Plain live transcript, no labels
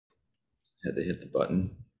had to hit the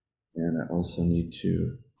button. And I also need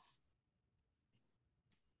to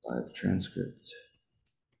live transcript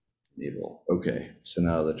enable. Okay, so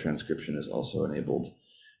now the transcription is also enabled.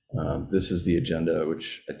 This is the agenda,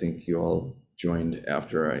 which I think you all joined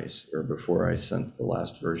after or before I sent the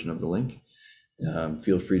last version of the link.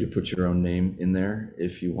 Feel free to put your own name in there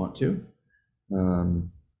if you want to.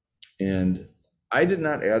 And I did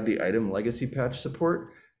not add the item legacy patch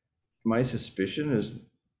support. My suspicion is,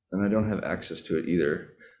 and I don't have access to it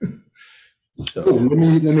either. So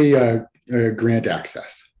let me grant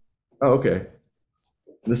access. Oh, okay.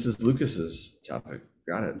 This is Lucas's topic.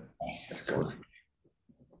 Got it. Excellent.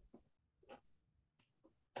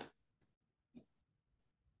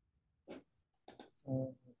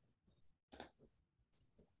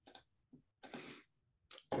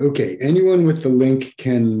 Okay, anyone with the link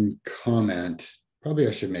can comment. Probably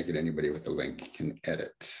I should make it anybody with the link can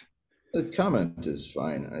edit. The comment is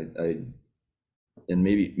fine. And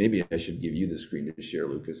maybe I should give you the screen to share,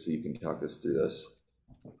 Lucas, so you can talk us through this.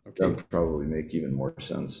 Okay. That would probably make even more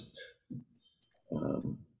sense.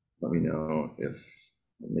 Let me know if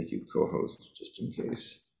I'll make you co-host just in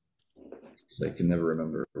case, because I can never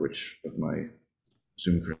remember which of my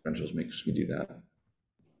Zoom credentials makes me do that.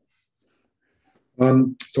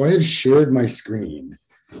 So I have shared my screen.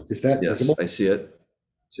 Is that yes, visible? I see it.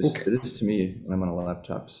 Okay. It is to me, and I'm on a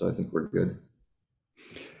laptop, so I think we're good.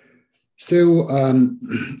 So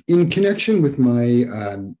in connection with my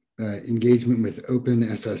engagement with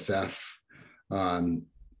OpenSSF,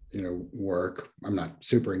 work, I'm not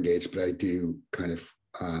super engaged, but I do kind of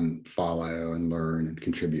follow and learn and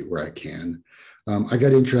contribute where I can. I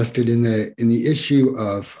got interested in the issue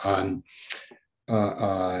of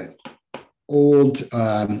old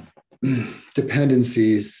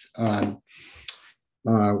dependencies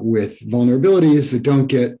with vulnerabilities that don't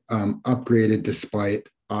get upgraded despite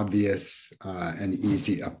obvious and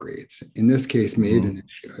easy upgrades. In this case, Maven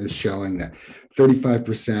is showing that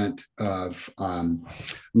 35% of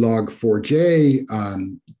log4j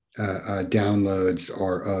downloads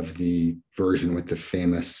are of the version with the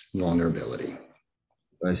famous vulnerability.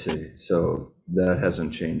 I see. So that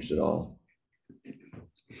hasn't changed at all.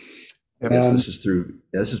 I guess this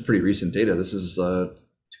is pretty recent data. This is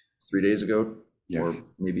 3 days ago, or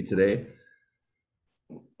maybe today.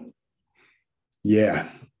 Yeah,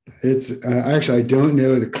 it's actually, I don't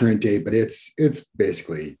know the current date, but it's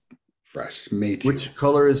basically fresh. May 2. Which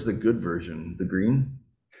color is the good version? The green?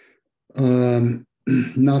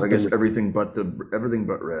 Not. I guess everything but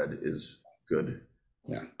red is good.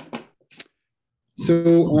 Yeah.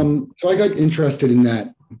 So I got interested in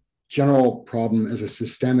that general problem as a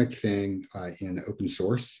systemic thing in open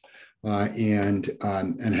source, and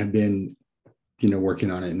have been working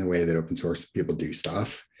on it in the way that open source people do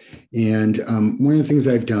stuff. And one of the things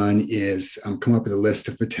I've done is come up with a list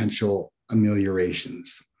of potential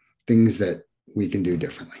ameliorations, things that we can do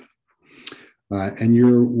differently. And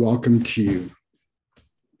you're welcome to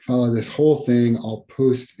follow this whole thing. I'll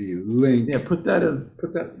post the link. Yeah, put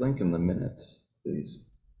that link in the minutes, please.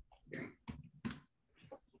 Okay.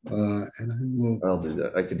 And I will. I'll do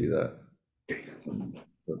that. I could do that. Okay.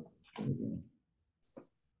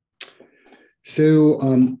 So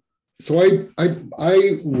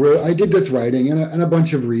I did this writing and a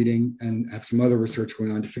bunch of reading and have some other research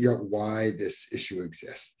going on to figure out why this issue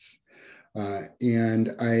exists.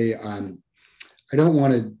 And I don't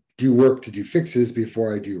want to do work to do fixes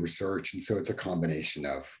before I do research, and so it's a combination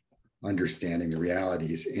of understanding the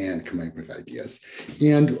realities and coming up with ideas.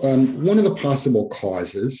 And one of the possible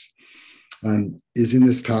causes is in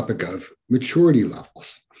this topic of maturity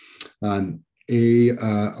levels.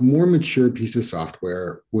 A more mature piece of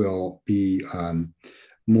software will be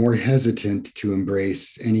more hesitant to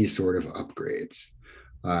embrace any sort of upgrades.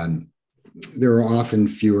 There are often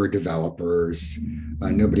fewer developers.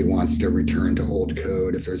 Nobody wants to return to old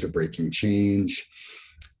code if there's a breaking change.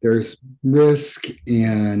 There's risk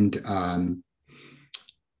and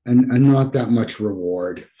not that much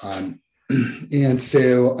reward. And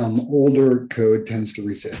so older code tends to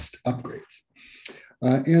resist upgrades.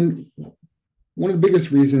 And one of the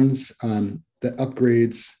biggest reasons that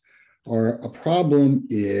upgrades are a problem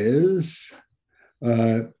is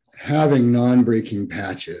having non-breaking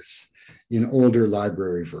patches in older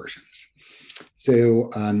library versions. So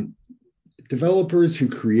developers who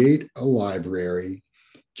create a library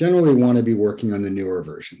generally want to be working on the newer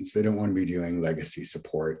versions. They don't want to be doing legacy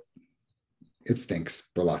support. It stinks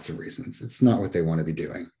for lots of reasons. It's not what they want to be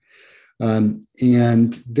doing.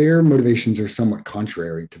 And their motivations are somewhat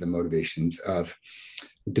contrary to the motivations of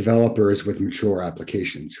developers with mature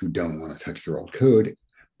applications who don't want to touch their old code,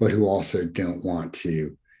 but who also don't want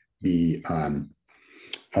to be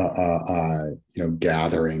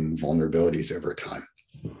gathering vulnerabilities over time.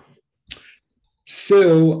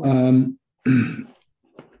 So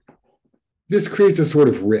this creates a sort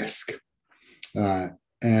of risk.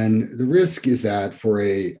 And the risk is that for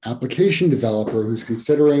a application developer who's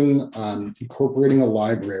considering incorporating a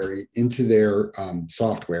library into their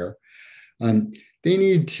software, they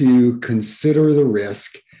need to consider the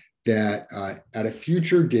risk that at a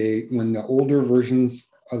future date, when the older versions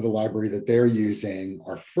of the library that they're using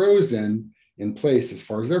are frozen in place, as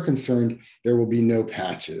far as they're concerned, there will be no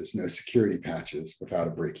patches, no security patches without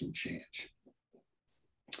a breaking change.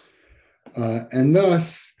 And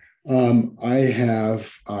thus, I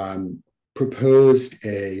have proposed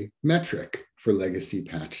a metric for legacy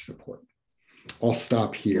patch support. I'll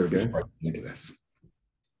stop here before I get into this.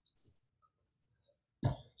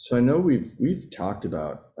 So I know we've talked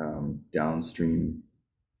about downstream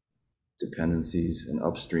dependencies and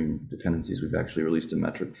upstream dependencies. We've actually released a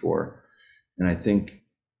metric for, and I think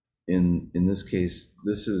in this case,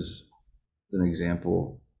 this is an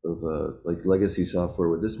example of like legacy software.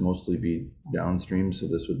 Would this mostly be downstream? So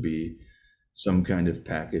this would be some kind of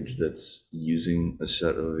package that's using a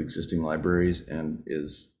set of existing libraries and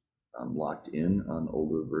is locked in on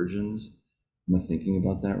older versions. Am I thinking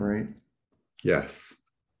about that right? Yes.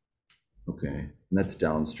 Okay, and that's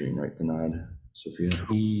downstream, right, Vinod, Sophia?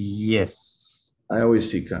 Yes. I always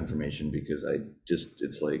see confirmation because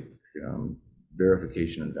it's like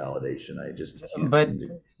verification and validation. I just can't seem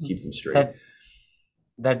to keep them straight.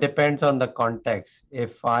 That depends on the context.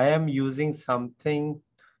 If I am using something,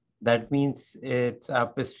 that means it's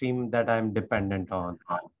upstream that I'm dependent on.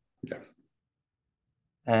 Yeah.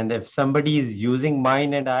 And if somebody is using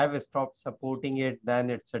mine and I've stopped supporting it,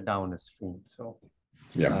 then it's a downstream. So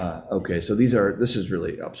yeah. Okay, so this is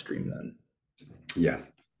really upstream then. Yeah.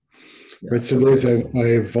 But so there's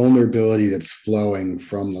a vulnerability that's flowing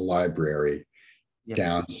from the library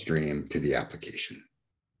downstream to the application.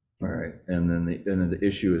 All right, and then the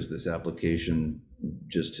issue is this application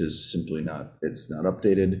just is simply it's not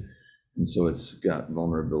updated, and so it's got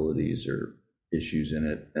vulnerabilities or issues in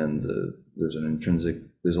it, and there's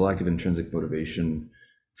a lack of intrinsic motivation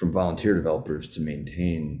from volunteer developers to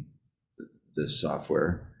maintain this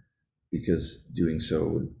software, because doing so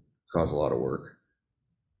would cause a lot of work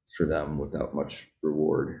for them without much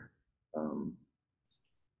reward.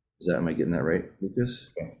 Am I getting that right,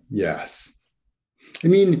 Lucas? Yes. I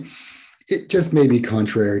mean, it just may be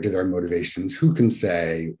contrary to their motivations. Who can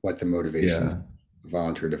say what the motivations of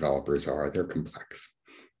volunteer developers are? They're complex.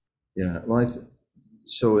 Yeah, well,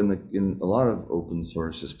 so in a lot of open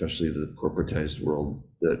source, especially the corporatized world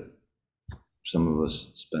that some of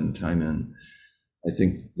us spend time in, I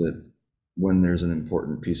think that when there's an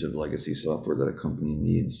important piece of legacy software that a company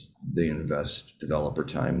needs, they invest developer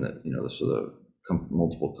time that, so the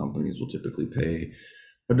multiple companies will typically pay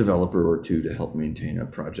a developer or two to help maintain a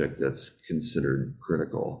project that's considered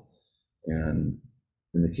critical. And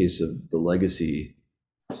in the case of the legacy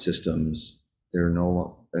systems,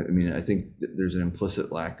 I think there's an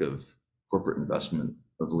implicit lack of corporate investment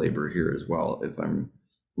of labor here as well, if I'm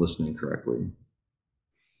listening correctly.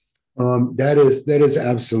 That is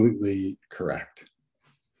absolutely correct.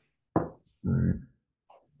 All right.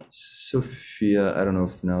 Sophia, I don't know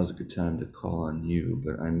if now is a good time to call on you,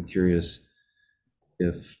 but I'm curious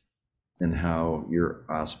if and how your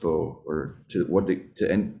OSPO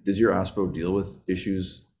does your OSPO deal with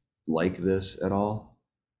issues like this at all?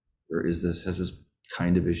 Or has this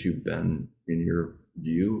kind of issue been in your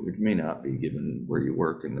view? It may not be given where you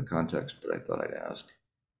work in the context, but I thought I'd ask.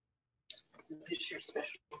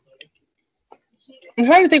 I'm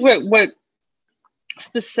trying to think what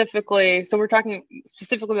specifically, so we're talking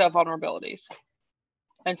specifically about vulnerabilities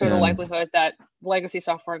and so the likelihood that legacy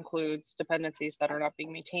software includes dependencies that are not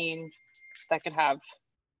being maintained that could have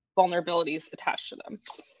vulnerabilities attached to them.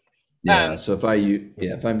 Yeah, so if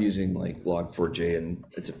I'm using like Log4j and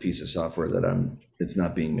it's a piece of software that it's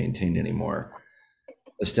not being maintained anymore,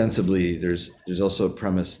 ostensibly there's also a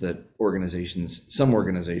premise that some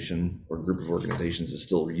organization or group of organizations is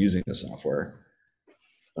still using the software.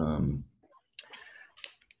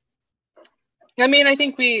 I mean, I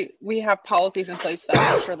think we have policies in place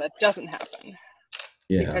that make sure that doesn't happen.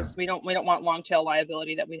 Yeah. Because we don't want long tail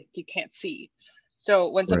liability that you can't see. So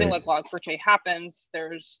when something like Log4j happens,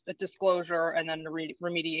 there's a disclosure and then the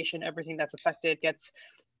remediation. Everything that's affected gets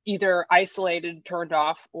either isolated, turned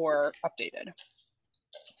off, or updated.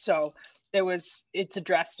 So it's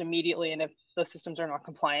addressed immediately, and if those systems are not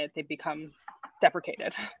compliant, they become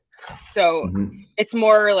deprecated. So it's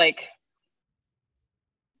more like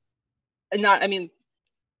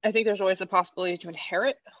I think there's always the possibility to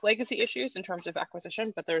inherit legacy issues in terms of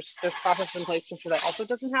acquisition, but there's processes in place to ensure that also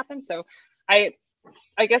doesn't happen. So I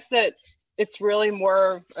guess that it's really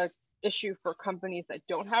more of an issue for companies that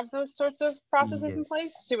don't have those sorts of processes in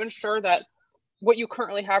place to ensure that what you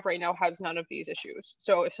currently have right now has none of these issues.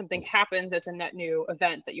 So if something happens, it's a net new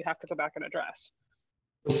event that you have to go back and address.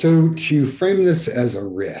 So to frame this as a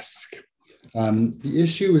risk, the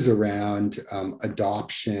issue is around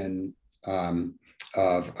adoption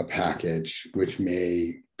of a package, which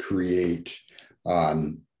may create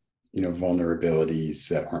vulnerabilities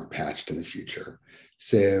that aren't patched in the future.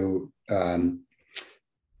 So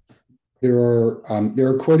there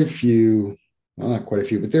are quite a few, well, not quite a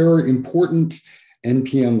few, but there are important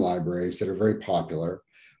NPM libraries that are very popular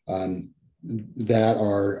that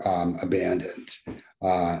are abandoned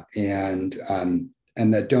and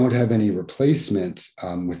that don't have any replacement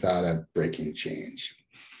without a breaking change.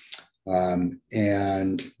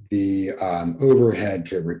 And the overhead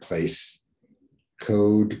to replace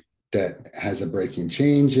code that has a breaking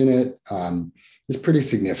change in it is pretty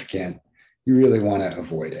significant. You really want to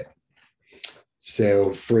avoid it.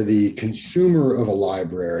 So for the consumer of a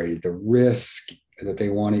library, the risk that they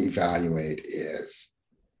want to evaluate is,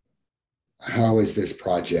 how is this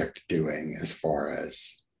project doing as far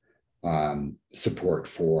as support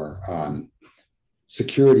for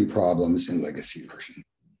security problems in legacy version?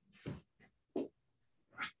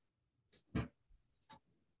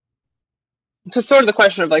 So it's sort of the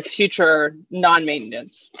question of like future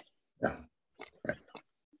non-maintenance. Yeah. Right.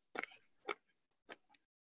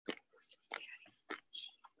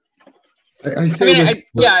 I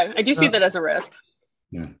do see that as a risk.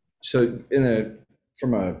 Yeah. So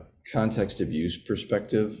from a context of use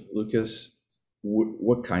perspective, Lucas,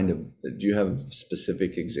 what kind of, do you have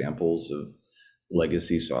specific examples of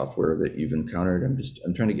legacy software that you've encountered?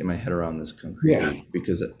 I'm trying to get my head around this concretely,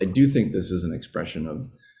 because I do think this is an expression of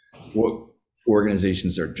what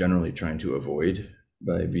organizations are generally trying to avoid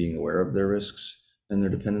by being aware of their risks and their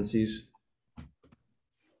dependencies.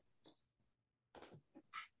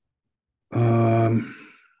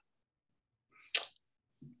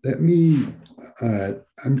 Let me, I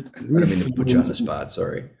don't mean to put you on the spot,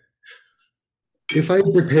 sorry. If I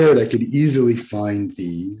prepared, I could easily find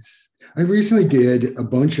these. I recently did a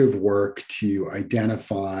bunch of work to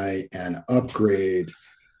identify and upgrade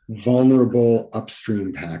vulnerable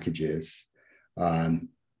upstream packages in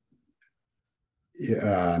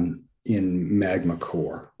Magma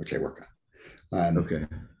Core, which I work on. Okay.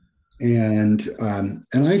 And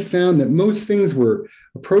I found that most things were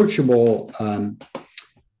approachable,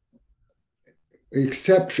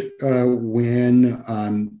 except when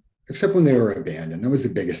they were abandoned. That was the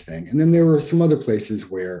biggest thing. And then there were some other places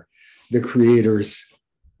where the creators,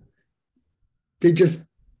 they just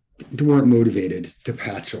weren't motivated to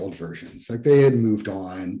patch old versions. Like they had moved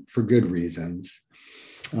on for good reasons.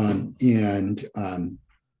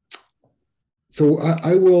 So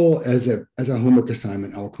I will, as a homework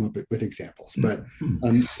assignment, I will come up with examples. But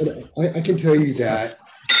I can tell you that,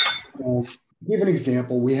 to give an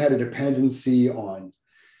example, we had a dependency on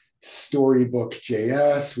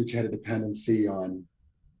Storybook.js, which had a dependency on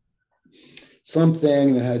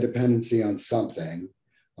something that had a dependency on something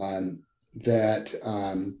that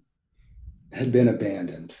had been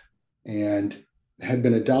abandoned and had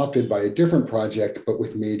been adopted by a different project, but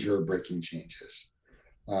with major breaking changes.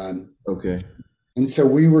 Okay. And so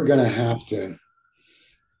we were going to have to,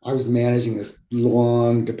 I was managing this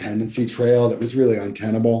long dependency trail that was really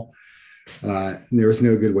untenable. And there was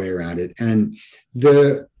no good way around it. And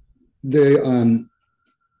this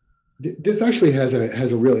actually has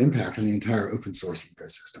a real impact on the entire open source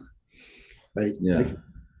ecosystem. Right? Yeah. Like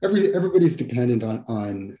everybody's dependent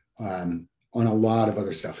on a lot of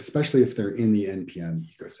other stuff, especially if they're in the NPM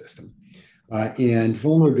ecosystem. And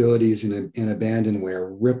vulnerabilities in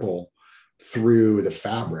abandonware ripple through the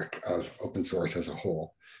fabric of open source as a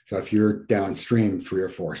whole. So if you're downstream 3 or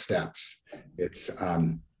 4 steps, it's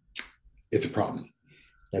a problem.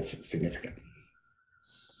 That's significant.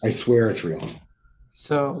 I swear it's real.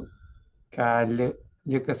 So,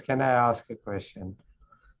 Lucas, can I ask a question?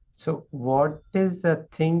 So what is the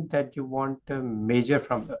thing that you want to measure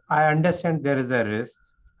from? I understand there is a risk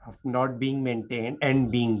of not being maintained and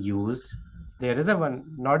being used. There is a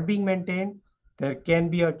one not being maintained. There can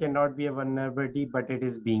be or cannot be a vulnerability, but it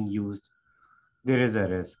is being used. There is a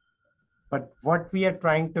risk. But what we are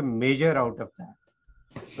trying to measure out of that.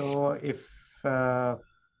 So if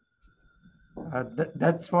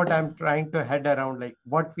that's what I'm trying to head around, like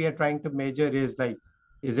what we are trying to measure is like,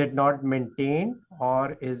 is it not maintained,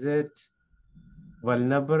 or is it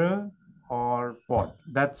vulnerable, or what?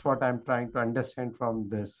 That's what I'm trying to understand from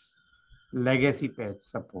this legacy patch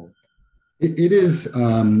support. It is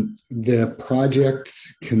the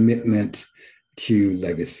project's commitment to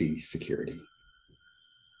legacy security.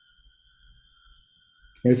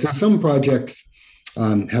 And so some projects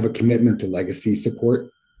have a commitment to legacy support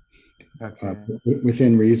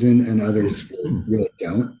within reason, and others really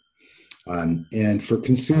don't. And for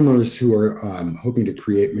consumers who are hoping to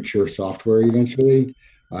create mature software eventually,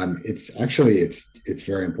 it's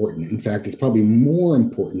very important. In fact, it's probably more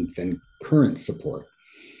important than current support,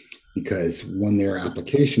 because when their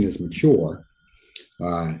application is mature,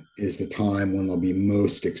 is the time when they'll be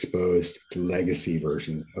most exposed to legacy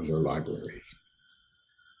versions of their libraries.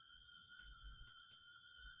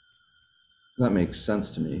 That makes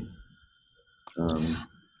sense to me.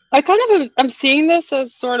 I'm seeing this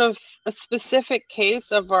as sort of a specific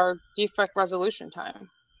case of our defect resolution time,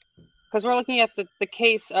 because we're looking at the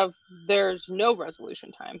case of there's no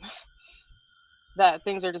resolution time, that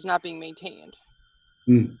things are just not being maintained.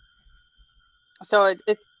 So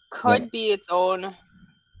it could be its own.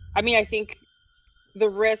 I mean, I think the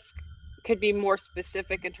risk could be more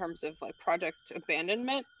specific in terms of like project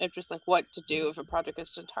abandonment, of just like what to do if a project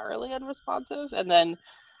is entirely unresponsive. And then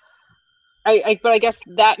but I guess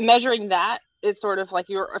that measuring that is sort of like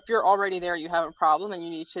if you're already there, you have a problem and you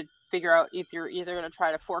need to figure out if you're either going to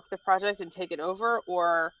try to fork the project and take it over,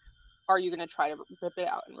 or are you going to try to rip it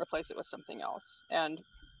out and replace it with something else. And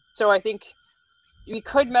so I think we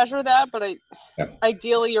could measure that, but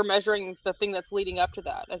ideally you're measuring the thing that's leading up to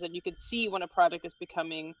that, as in you could see when a project is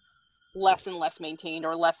becoming less and less maintained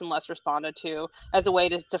or less and less responded to, as a way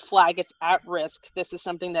to flag it's at risk. This is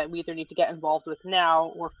something that we either need to get involved with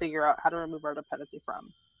now or figure out how to remove our dependency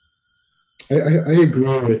from. I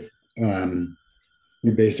agree with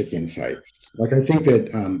your basic insight. Like, I think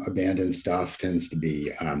that abandoned stuff tends to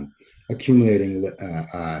be accumulating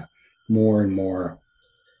more and more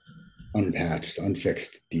unpatched,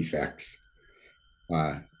 unfixed defects.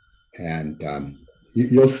 And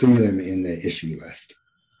you'll see them in the issue list.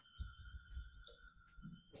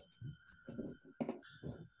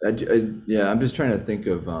 Yeah, I'm just trying to think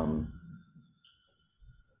of, from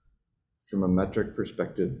a metric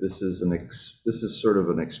perspective, this is sort of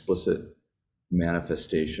an explicit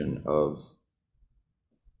manifestation of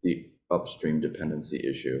the upstream dependency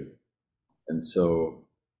issue. And so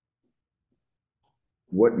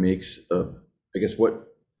what makes I guess what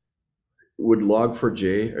would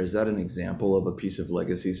Log4j, or is that an example of a piece of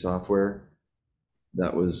legacy software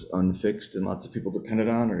that was unfixed and lots of people depended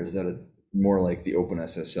on, or is that more like the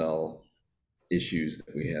OpenSSL issues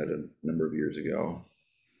that we had a number of years ago?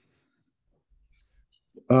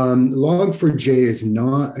 Log4j is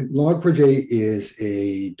not. Log4j is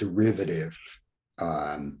a derivative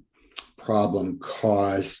problem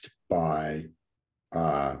caused by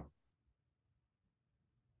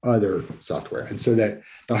other software. And so that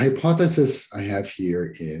the hypothesis I have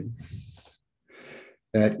here is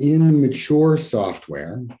that in mature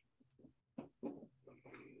software,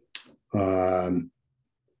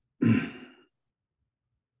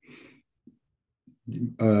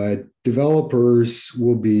 developers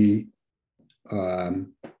will be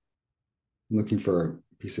looking for a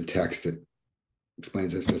piece of text that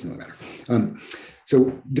explains this, doesn't really matter.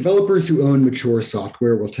 So developers who own mature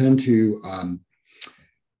software will tend to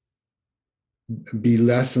be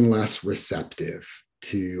less and less receptive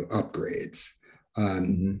to upgrades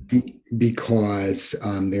because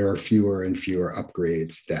there are fewer and fewer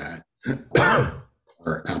upgrades that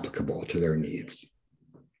are applicable to their needs.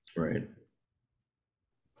 Right.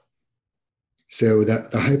 So the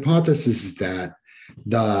hypothesis is that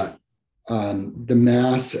the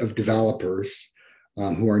mass of developers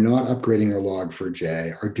who are not upgrading their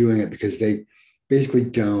Log4j are doing it because they basically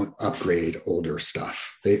don't upgrade older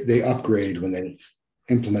stuff. They upgrade when they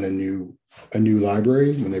implement a new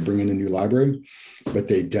library, when they bring in a new library, but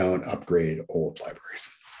they don't upgrade old libraries.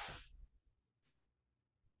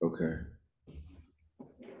 Okay.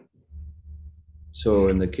 So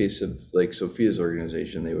in the case of like Sophia's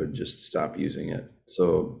organization, they would just stop using it.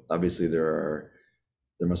 So obviously there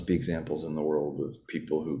must be examples in the world of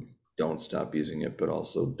people who don't stop using it, but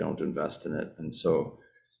also don't invest in it. And so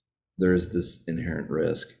there is this inherent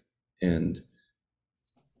risk. And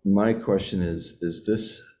my question is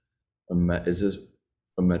this a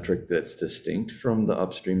metric that's distinct from the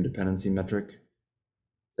upstream dependency metric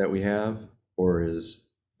that we have? Or is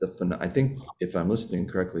I think if I'm listening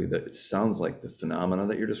correctly, that it sounds like the phenomena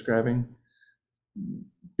that you're describing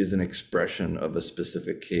is an expression of a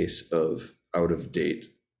specific case of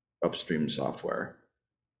out-of-date upstream software.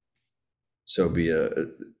 So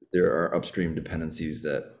there are upstream dependencies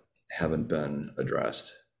that haven't been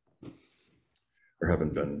addressed or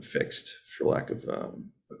haven't been fixed, for lack of a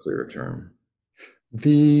clearer term.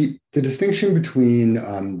 The distinction between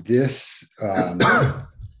this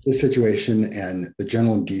situation and the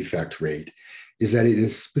general defect rate is that it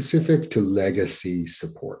is specific to legacy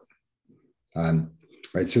support.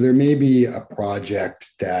 Right, so there may be a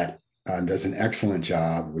project that does an excellent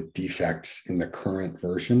job with defects in the current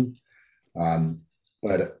version,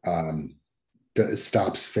 but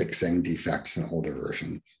stops fixing defects in older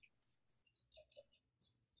versions.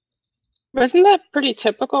 Isn't that pretty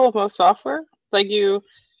typical of most software? Like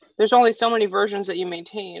there's only so many versions that you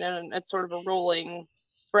maintain, and it's sort of a rolling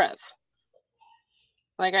breadth.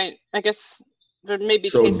 Like I guess there may be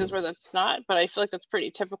cases where that's not, but I feel like that's pretty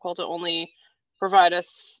typical to only provide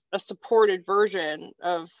us a supported version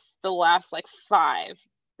of the last like 5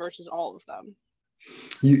 versus all of them.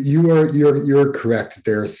 You're correct.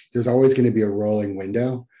 There's always going to be a rolling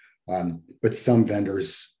window, but some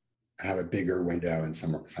vendors have a bigger window and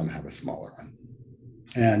some have a smaller one,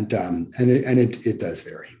 and it does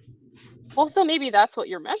vary. Also, maybe that's what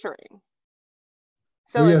you're measuring.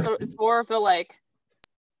 So it's more of the like,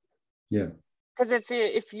 yeah. Because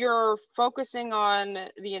if you're focusing on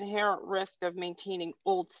the inherent risk of maintaining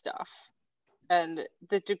old stuff and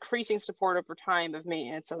the decreasing support over time of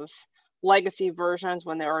maintenance of legacy versions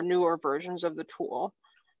when there are newer versions of the tool,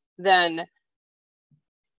 then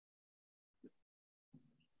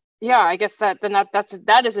yeah, I guess that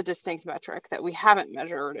is a distinct metric that we haven't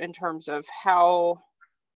measured in terms of how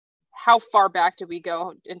far back do we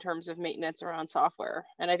go in terms of maintenance around software.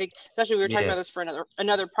 And I think especially we were talking about this for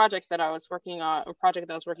another project that I was working on, a project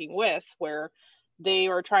that I was working with, where they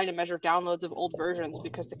were trying to measure downloads of old versions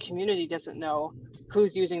because the community doesn't know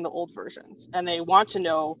who's using the old versions, and they want to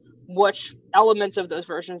know which elements of those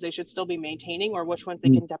versions they should still be maintaining or which ones they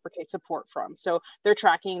can deprecate support from. So they're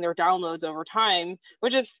tracking their downloads over time,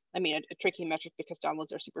 which is, I mean, a tricky metric because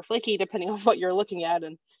downloads are super flaky depending on what you're looking at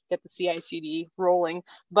and get the CI/CD rolling.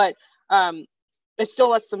 But it still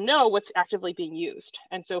lets them know what's actively being used.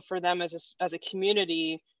 And so for them as a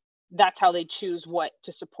community, that's how they choose what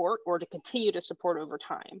to support or to continue to support over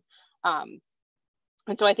time.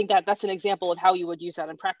 And so I think that's an example of how you would use that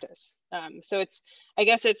in practice. So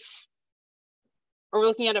we're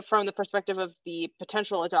looking at it from the perspective of the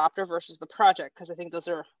potential adopter versus the project, because I think those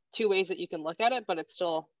are 2 ways that you can look at it, but it's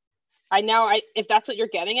still, if that's what you're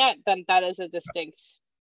getting at, then that is a distinct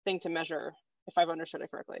thing to measure, if I've understood it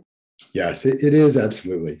correctly. Yes, it is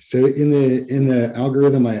absolutely. So in the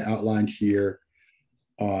algorithm I outlined here,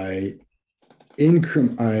 I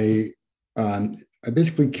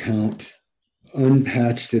basically count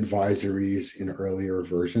unpatched advisories in earlier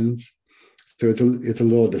versions. So it's a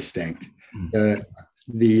little distinct. What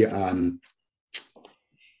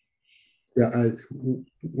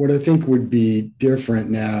I think would be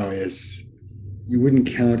different now is you wouldn't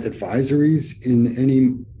count advisories in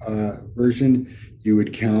any version. You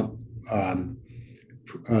would count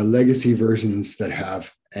legacy versions that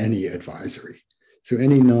have any advisory. So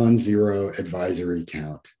any non-zero advisory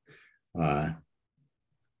count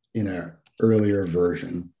in an earlier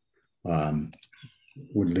version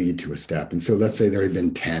would lead to a step. And so let's say there had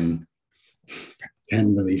been 10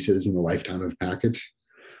 releases in the lifetime of package,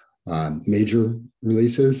 major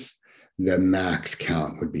releases, the max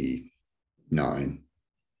count would be 9.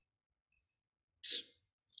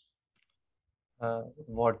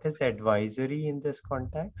 What is advisory in this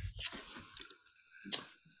context?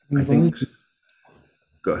 I think.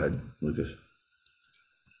 Go ahead, Lucas.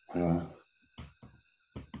 Uh,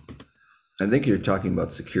 I think you're talking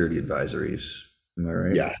about security advisories. Am I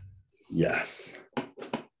right? Yeah. Yes.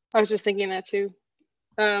 I was just thinking that too.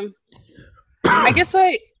 I guess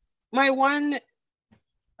my one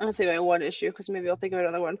issue, because maybe I'll think of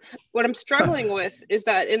another one. What I'm struggling with is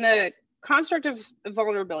that in the construct of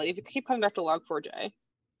vulnerability, if you keep coming back to Log4j,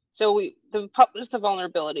 so we published the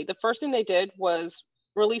vulnerability. The first thing they did was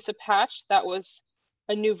release a patch that was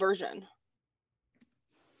a new version.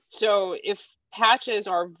 So if patches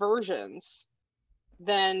are versions,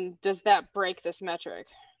 then does that break this metric?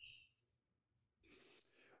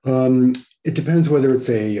 It depends whether it's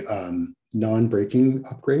a non-breaking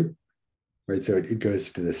upgrade, right? So it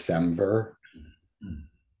goes to the SEMVer.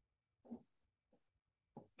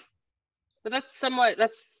 But that's somewhat,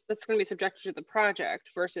 that's going to be subjected to the project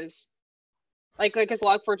versus like as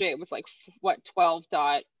Log4j, it was like what,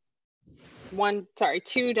 2.12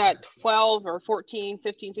 or 14,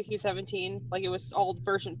 15, 16, 17, like it was all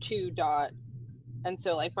version 2 dot. And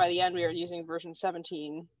so like by the end we were using version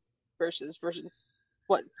 17 versus version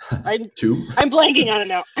what? I'm blanking on it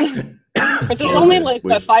now. Because it's only like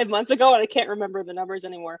 5 months ago, and I can't remember the numbers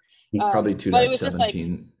anymore. Probably but it was just like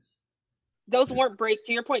 2.17. those weren't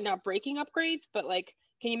to your point, not breaking upgrades, but like,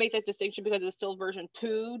 can you make that distinction because it's still version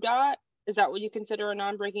 2 dot? Is that what you consider a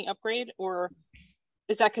non-breaking upgrade, or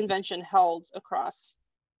is that convention held across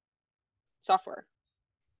software?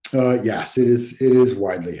 Yes, it is. It is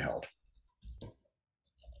widely held.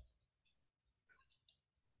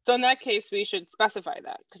 So in that case, we should specify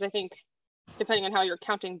that, because I think depending on how you're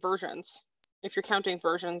counting versions, if you're counting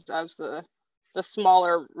versions as the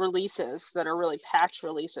smaller releases that are really patch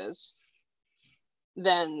releases,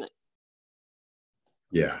 then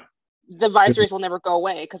yeah, the advisories will never go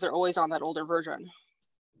away because they're always on that older version.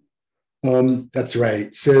 That's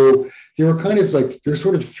right. So there were kind of like, there's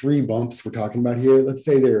sort of 3 bumps we're talking about here. Let's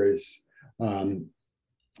say there is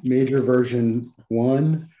major version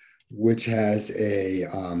 1, which has a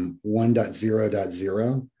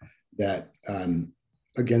 1.0.0 that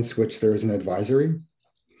against which there is an advisory.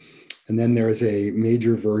 And then there is a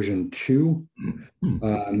major version 2,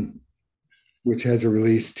 which has a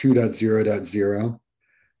release 2.0.0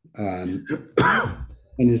 and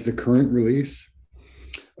is the current release.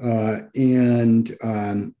 The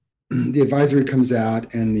advisory comes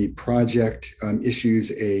out and the project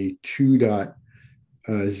issues a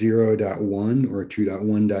 2.0.1 or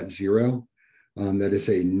 2.1.0 that is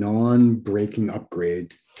a non-breaking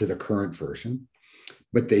upgrade to the current version,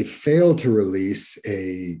 but they fail to release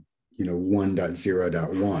a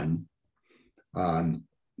 1.0.1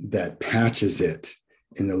 that patches it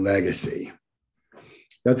in the legacy.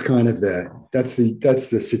 That's kind of that's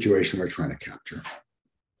the situation we're trying to capture.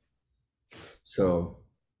 So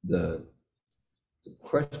the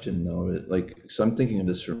question though, so I'm thinking of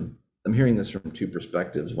this I'm hearing this from 2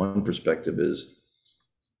 perspectives. One perspective is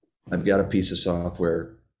I've got a piece of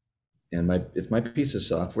software, and if my piece of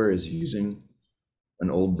software is using an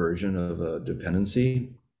old version of a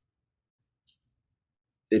dependency,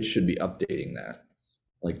 it should be updating that.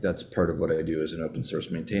 Like, that's part of what I do as an open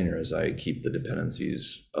source maintainer, is I keep the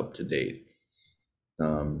dependencies up to date.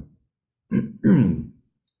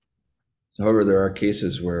 However, there are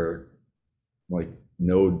cases where, like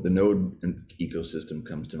the node ecosystem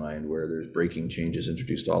comes to mind, where there's breaking changes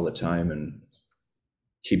introduced all the time, and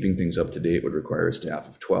keeping things up to date would require a staff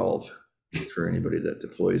of 12 for anybody that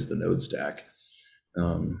deploys the node stack.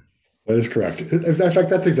 That is correct. In fact,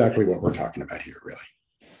 that's exactly what we're talking about here, really.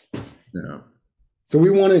 Yeah. So we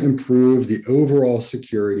want to improve the overall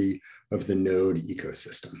security of the node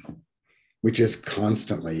ecosystem, which is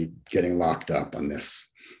constantly getting locked up on this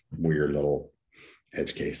weird little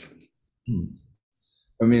edge case.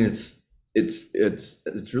 I mean, it's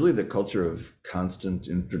really the culture of constant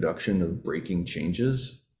introduction of breaking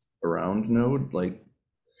changes around node. Like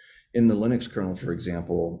in the Linux kernel, for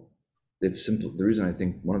example, it's simple. The reason I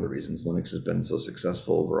think one of the reasons Linux has been so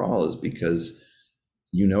successful overall is because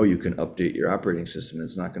you can update your operating system.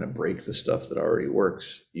 It's not going to break the stuff that already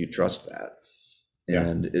works. You trust that. Yeah.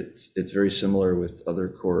 And it's very similar with other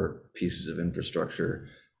core pieces of infrastructure,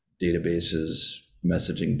 databases,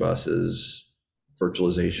 messaging buses,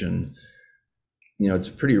 virtualization. It's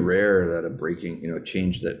pretty rare that a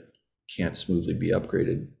change that can't smoothly be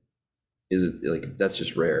upgraded that's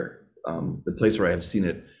just rare. The place where I have seen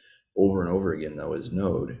it over and over again though is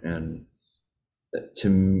Node, and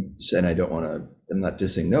I'm not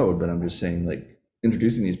dissing Node, but I'm just saying, like,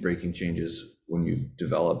 introducing these breaking changes when you've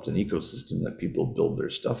developed an ecosystem that people build their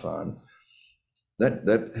stuff on, that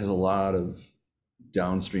has a lot of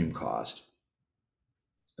downstream cost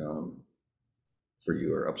for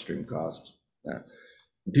you, or upstream cost.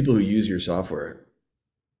 People who use your software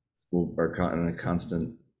are in a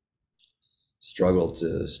constant struggle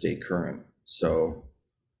to stay current. So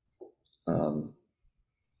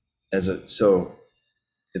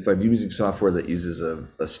if I'm using software that uses a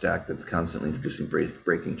stack that's constantly introducing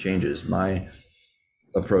breaking changes, my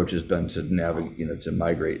approach has been to to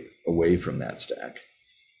migrate away from that stack,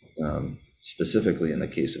 specifically in the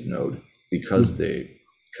case of Node, because they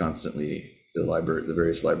constantly, the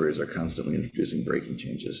various libraries are constantly introducing breaking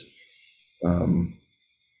changes. And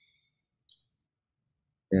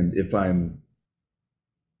if I'm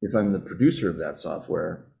the producer of that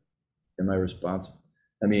software, am I responsible?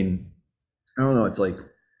 I mean, I don't know. It's like,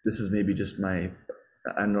 this is maybe just I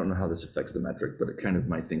don't know how this affects the metric, but kind of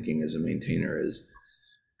my thinking as a maintainer is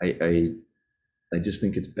I just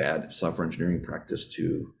think it's bad software engineering practice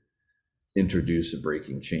to introduce a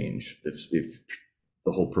breaking change if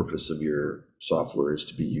the whole purpose of your software is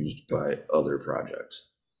to be used by other projects.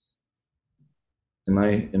 Am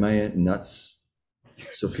I nuts?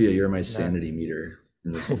 Sophia, you're my sanity meter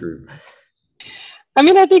in this group. I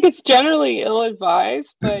mean, I think it's generally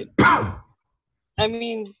ill-advised, but I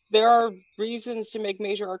mean, there are reasons to make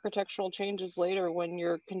major architectural changes later when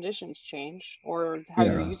your conditions change or how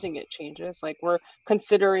you're Yeah, using it changes. Like we're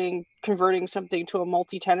considering converting something to a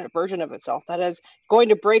multi-tenant version of itself that is going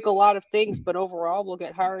to break a lot of things, but overall will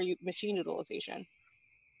get higher machine utilization.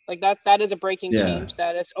 Like that is a breaking yeah, change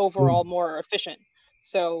that is overall more efficient.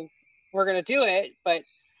 So we're going to do it, but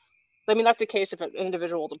I mean, that's the case of an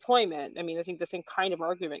individual deployment. I mean, I think the same kind of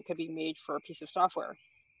argument could be made for a piece of software.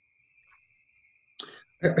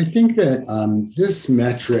 I think that this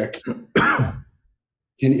metric can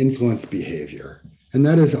influence behavior. And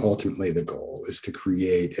that is ultimately the goal, is to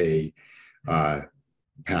create a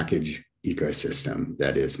package ecosystem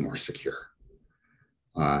that is more secure.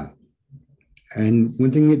 And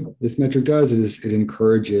one thing this metric does is it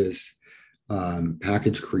encourages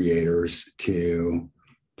package creators to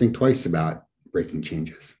think twice about breaking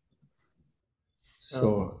changes.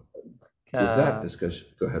 so with that discussion,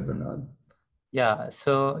 go ahead, Vinod. Yeah,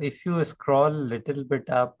 so if you scroll a little bit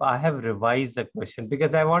up, I have revised the question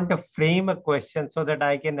because I want to frame a question so that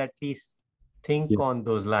I can at least think on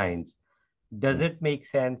those lines. Does it make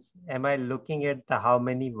sense? Am I looking at how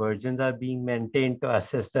many versions are being maintained to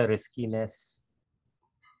assess the riskiness?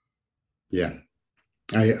 Yeah,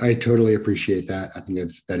 I totally appreciate that. I think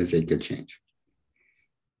that is a good change.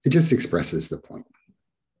 It just expresses the point.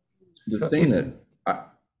 Go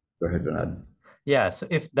ahead, Vinod. Yeah, so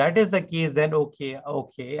if that is the case, then okay,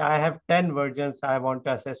 I have 10 versions. I want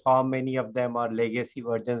to assess how many of them are legacy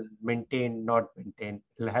versions, maintained, not maintained.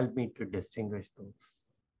 It'll help me to distinguish those.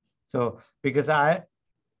 So because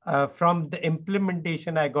from the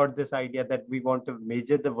implementation, I got this idea that we want to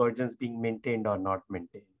measure the versions being maintained or not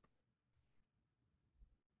maintained.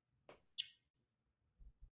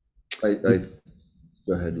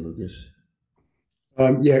 Go ahead, Lucas.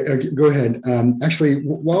 Go ahead. Actually,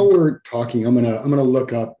 while we're talking, I'm gonna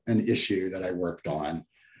look up an issue that I worked on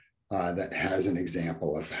that has an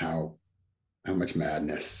example of how much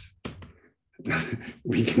madness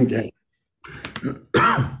we can get.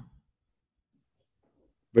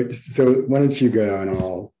 But so why don't you go and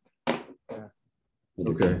I'll.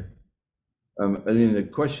 Okay. I mean, the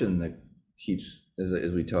question that keeps,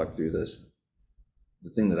 as we talk through this, the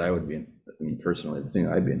thing that personally, the thing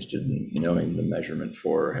I'd be interested in knowing the measurement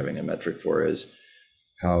for, having a metric for, is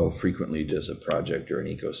how frequently does a project or an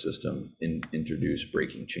ecosystem introduce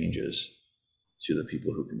breaking changes to the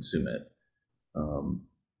people who consume it.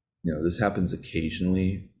 This happens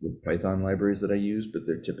occasionally with Python libraries that I use, but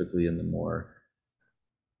they're typically in the more,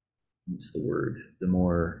 the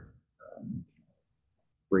more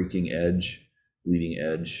breaking edge, leading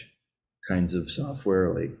edge kinds of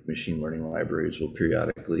software. Like machine learning libraries will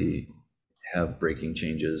periodically have breaking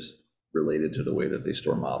changes related to the way that they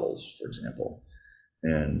store models, for example.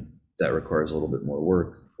 And that requires a little bit more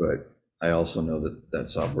work, but I also know that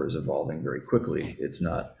software is evolving very quickly. It's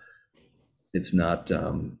not,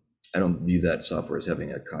 I don't view that software as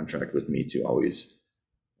having a contract with me to always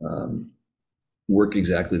work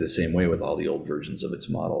exactly the same way with all the old versions of its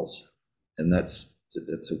models. And that's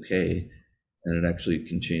okay. And it actually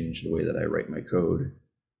can change the way that I write my code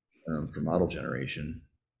for model generation.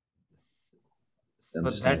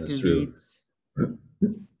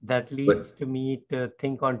 That leads to me to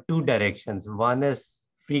think on two directions. One is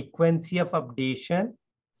frequency of updation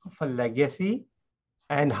of a legacy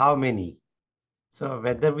and how many. So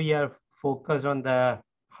whether we are focused on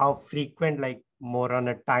how frequent, like more on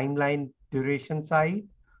a timeline duration side,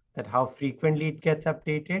 that how frequently it gets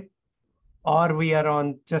updated, or we are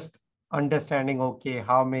on just understanding, okay,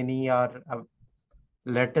 how many are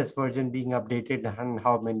latest version being updated and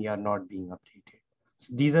how many are not being updated.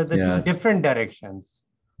 So these are the two different directions.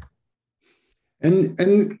 And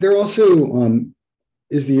there also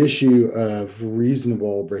is the issue of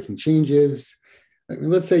reasonable breaking changes.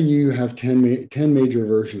 Let's say you have 10 major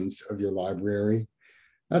versions of your library.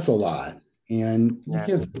 That's a lot. And you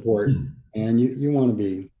can't support, and you want to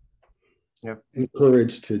be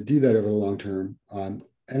encouraged to do that over the long term.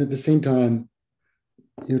 And at the same time,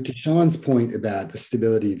 to Sean's point about the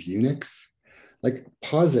stability of Unix, like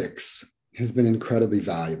POSIX has been incredibly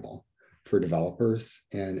valuable for developers.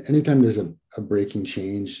 And anytime there's a breaking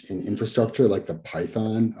change in infrastructure, like the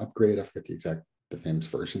Python upgrade, I forget the famous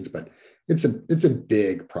versions, but it's a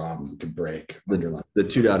big problem to break. The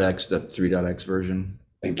 2.x, the 3.x version.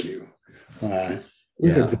 Thank you.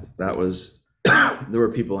 That was, there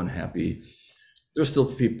were people unhappy. There's still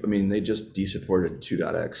people, they just de-supported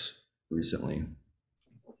 2.x recently.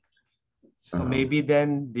 So maybe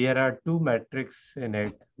then there are two metrics in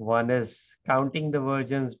it. One is counting the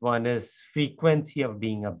versions, one is frequency of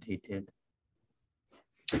being updated.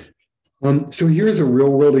 So here's a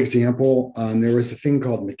real world example. There was a thing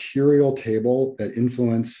called material table that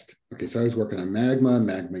influenced. Okay, so I was working on Magma.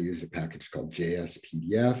 Magma used a package called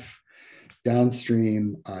JSPDF.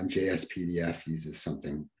 Downstream, JSPDF uses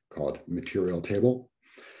something called material table.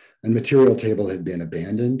 And material table had been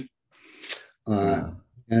abandoned. And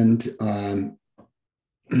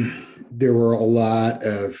there were a lot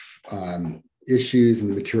of issues in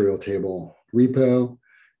the material table repo.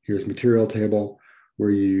 Here's material table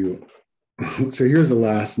where you, so here's the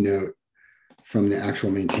last note from the actual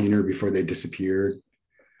maintainer before they disappeared.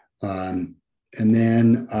 And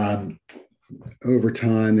then over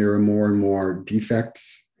time, there were more and more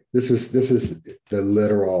defects. This is the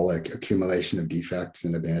literal like accumulation of defects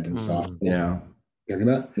in abandoned software. Yeah. Talking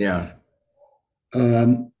about? Yeah.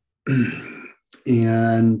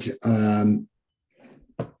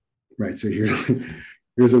 Right. So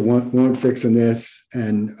here's a one fix on this,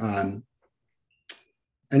 and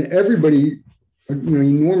everybody,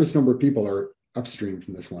 enormous number of people are upstream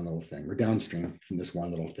from this one little thing, or downstream from this one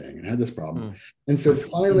little thing, and had this problem. And so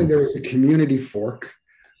finally, there was a community fork,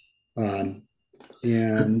 and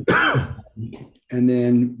then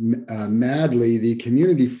madly, the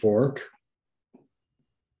community fork.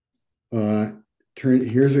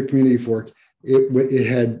 Here's a community fork. It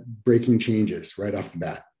had breaking changes right off the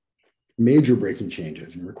bat, major breaking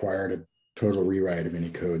changes, and required a total rewrite of any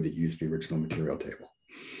code that used the original material table.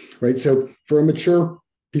 Right. So for a mature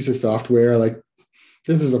piece of software, like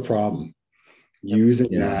this is a problem.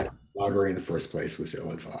 Using that library in the first place was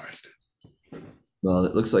ill-advised. Well,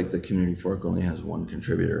 it looks like the community fork only has one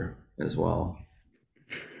contributor as well.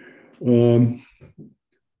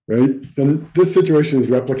 Right. And this situation is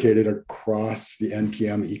replicated across the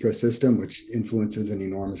NPM ecosystem, which influences an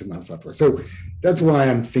enormous amount of software. So that's why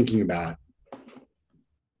I'm thinking about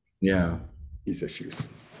these issues.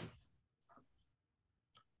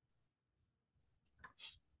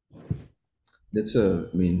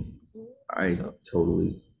 I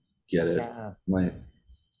totally get it.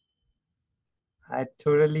 I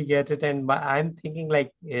totally get it. And I'm thinking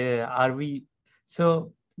like,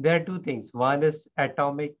 so there are two things. One is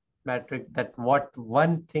atomic metric, that what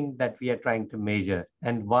one thing that we are trying to measure.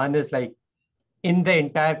 And one is like, in the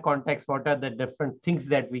entire context, what are the different things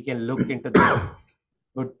that we can look into this,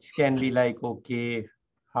 which can be like, okay,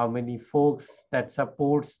 how many folks that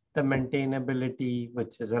supports the maintainability,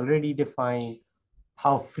 which is already defined,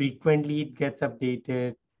 how frequently it gets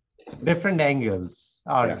updated, different angles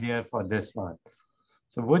are there for this one.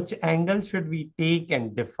 So which angle should we take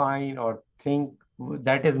and define or think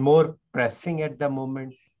that is more pressing at the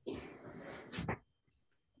moment?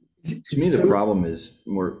 To me, the problem is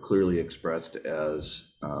more clearly expressed as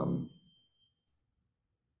I don't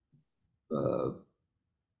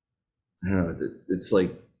know. It's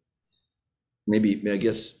like I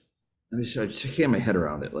guess I can't get my head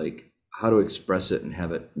around it. Like how to express it and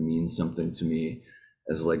have it mean something to me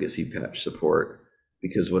as legacy patch support.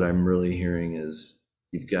 Because what I'm really hearing is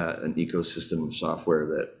you've got an ecosystem of software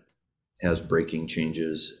that has breaking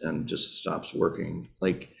changes and just stops working.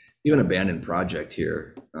 Like even abandoned project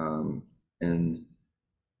here. And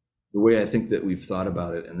the way I think that we've thought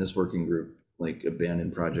about it in this working group, like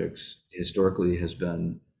abandoned projects historically has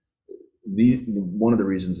been one of the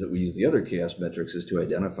reasons that we use the other CHAOSS metrics is to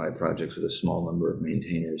identify projects with a small number of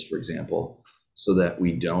maintainers, for example, so that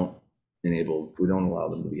we don't allow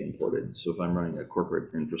them to be imported. So if I'm running a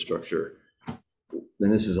corporate infrastructure,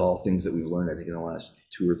 and this is all things that we've learned, I think in the last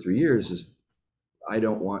 2 or 3 years, is I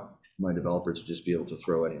don't want my developers to just be able to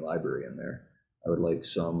throw any library in there. I would like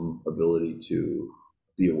some ability to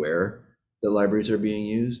be aware that libraries are being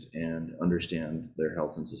used and understand their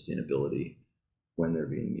health and sustainability when they're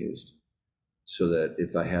being used. So that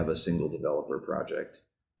if I have a single developer project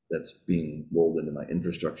that's being rolled into my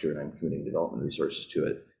infrastructure and I'm committing development resources to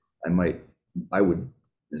it, if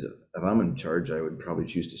I'm in charge, I would probably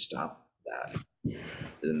choose to stop that in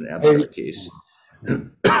an abstract case.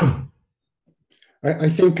 I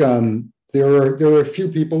think there were a few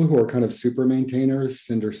people who are kind of super maintainers,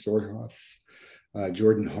 Cinder Swordhouse,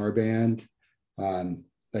 Jordan Harband,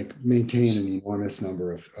 like maintain an enormous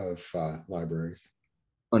number of libraries.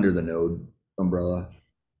 Under the Node umbrella,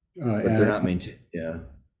 but they're not maintained.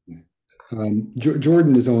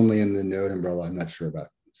 Jordan is only in the Node umbrella. I'm not sure about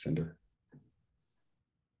Cinder.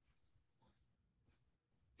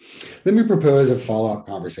 Let me propose a follow-up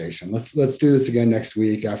conversation. Let's do this again next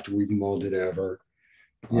week after we've mulled it over.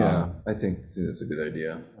 I think that's a good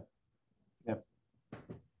idea. Yep.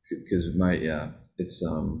 Because I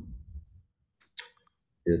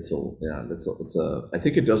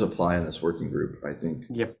think it does apply in this working group. I think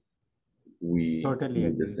we totally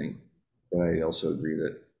need to think but I also agree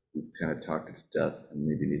that we've kind of talked it to death and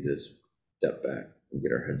maybe need to step back and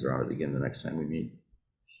get our heads around it again the next time we meet.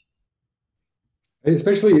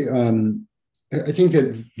 Especially, I think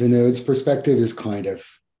that Vinod's perspective is kind of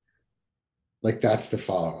like that's the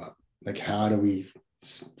follow-up. Like, how do we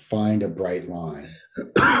find a bright line?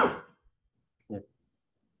 All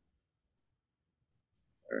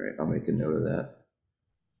right, I'll make a note of that.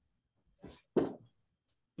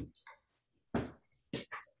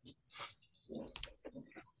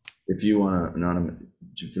 If you want to,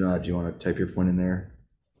 Vinod, do you want to type your point in there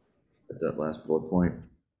at that last bullet point?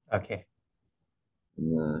 Okay. In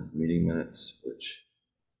the meeting minutes, which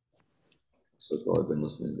looks like while I've been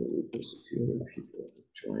listening to Lucas, a few other people have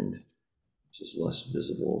joined, which is less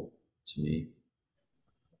visible to me.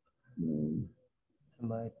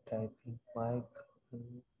 Am I typing Mike?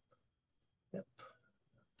 Yep.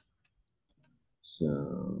 So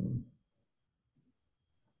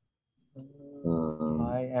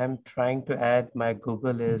I am trying to add, my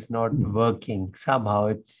Google is not working. Somehow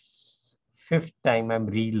it's 5th time I'm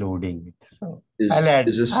reloading it. So I'll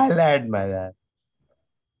add my that.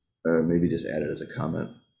 Maybe just add it as a comment.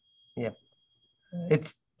 Yep.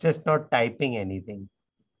 It's just not typing anything.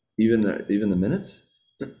 Even the minutes?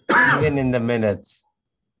 Even in the minutes.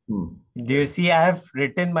 Do you see I have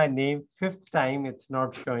written my name 5th time, it's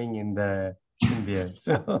not showing in there.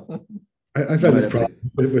 So I've had this problem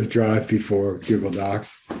with Drive before, with Google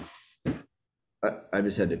Docs. I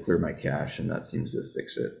just had to clear my cache, and that seems to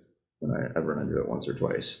fix it when I've run into it once or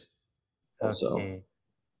twice. Also. Okay.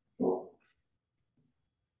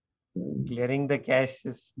 Clearing the cache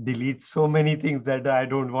is delete so many things that I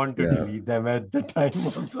don't want to delete them at the time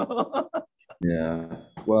also. Yeah.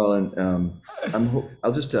 Well, and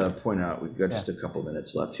I'll just point out, we've got just a couple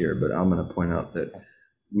minutes left here, but I'm going to point out that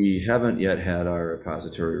we haven't yet had our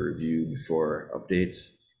repository reviewed for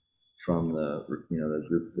updates from the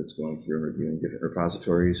group that's going through and reviewing different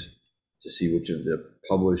repositories to see which of the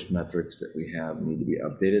published metrics that we have need to be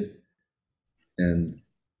updated. And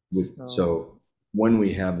so when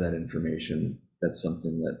we have that information, that's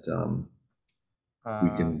something that we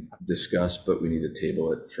can discuss, but we need to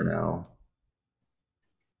table it for now.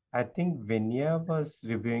 I think Vinya was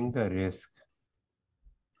reviewing the risk.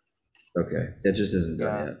 Okay, it just isn't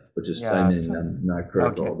done yet, which is, I mean, I'm not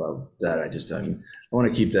critical about that. I want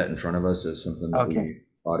to keep that in front of us as something that we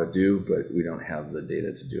ought to do, but we don't have the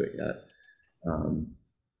data to do it yet. And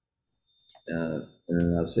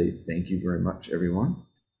then I'll say thank you very much, everyone,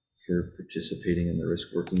 for participating in the risk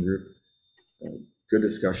working group. Good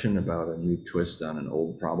discussion about a new twist on an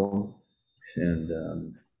old problem. And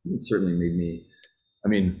it certainly made me, I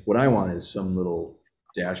mean, what I want is some little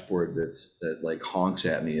dashboard that like honks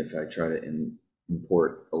at me if I try to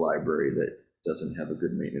import a library that doesn't have a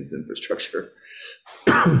good maintenance infrastructure.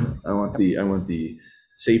 I want the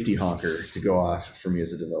safety honker to go off for me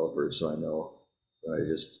as a developer, so I know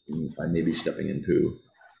I may be stepping in poo.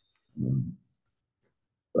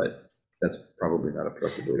 But that's probably not a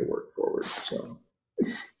productive way to work forward. So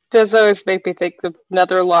does always make me think of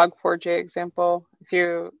another Log4j example. If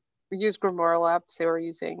you use Grimoire Labs, they were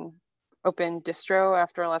using Open Distro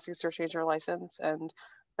after Elasticsearch changed their license, and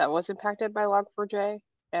that was impacted by Log4j.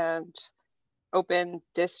 And Open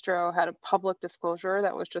Distro had a public disclosure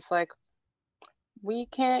that was just like, we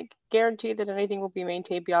can't guarantee that anything will be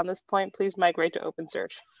maintained beyond this point. Please migrate to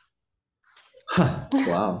OpenSearch.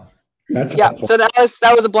 Wow. That's helpful. So that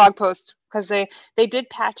was a blog post, because they did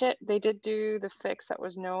patch it. They did do the fix that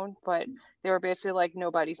was known, but they were basically like,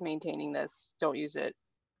 nobody's maintaining this. Don't use it.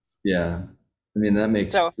 Yeah. I mean, that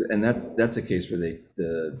makes, and that's a case where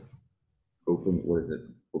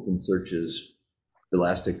OpenSearch is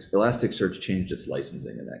Elasticsearch changed its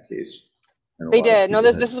licensing in that case. They did. No,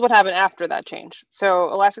 this is what happened after that change. So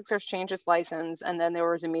Elasticsearch changed its license, and then there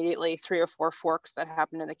was immediately 3 or 4 forks that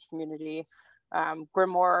happened in the community.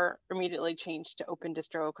 Grimoire immediately changed to Open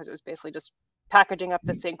Distro because it was basically just packaging up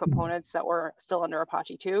the same components that were still under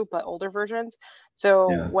Apache 2, but older versions. So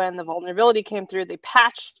when the vulnerability came through, they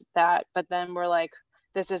patched that, but then we're like,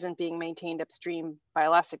 this isn't being maintained upstream by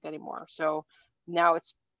Elastic anymore. So now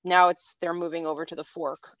they're moving over to the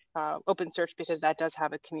fork, OpenSearch, because that does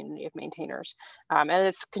have a community of maintainers, and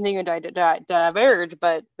it's continuing to diverge.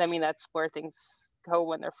 But I mean, that's where things go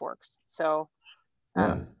when they're forks. So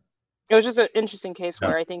it was just an interesting case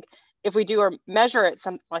where I think if we do or measure it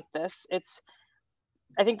something like this,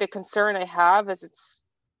 I think the concern I have is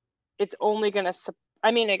it's only going to,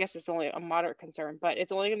 I mean, I guess it's only a moderate concern, but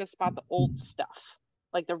it's only going to spot the old stuff,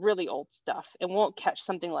 like the really old stuff. It won't catch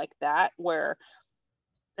something like that where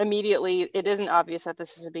immediately it isn't obvious that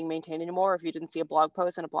this isn't being maintained anymore if you didn't see a blog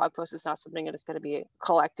post, and a blog post is not something that is going to be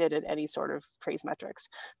collected in any sort of trace metrics,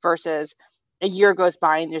 versus a year goes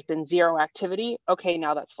by and there's been zero activity. Okay,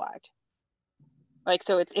 now that's flagged. Like,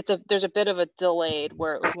 so there's a bit of a delayed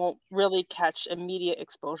where it won't really catch immediate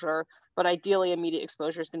exposure, but ideally immediate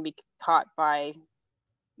exposure is going to be caught by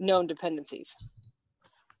known dependencies.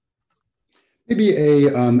 Maybe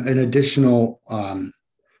an additional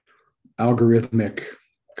algorithmic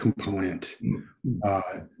component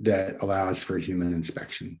that allows for human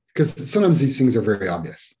inspection, because sometimes these things are very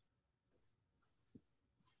obvious.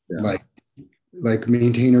 Yeah. Like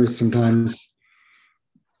maintainers sometimes,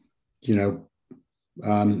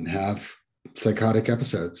 have psychotic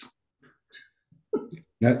episodes.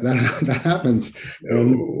 That happens.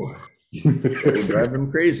 No. It'll drive them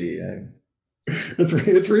crazy.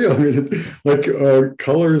 It's real. I mean, like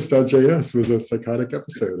colors.js was a psychotic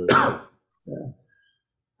episode. Yeah. All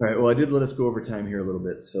right. Well, I did let us go over time here a little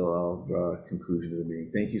bit, so I'll draw a conclusion to the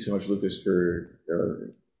meeting. Thank you so much, Lucas, for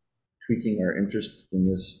tweaking our interest in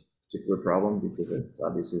this particular problem, because it's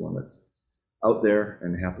obviously one that's out there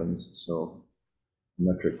and happens. So a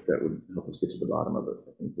metric that would help us get to the bottom of it,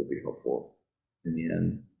 I think, would be helpful in the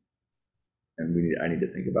end. And I need to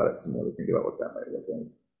think about it some more, to think about what that might look like,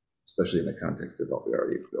 especially in the context of what we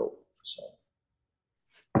already built. So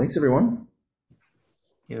thanks, everyone.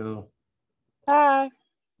 You. Bye.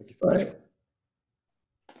 Bye.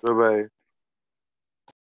 Bye-bye.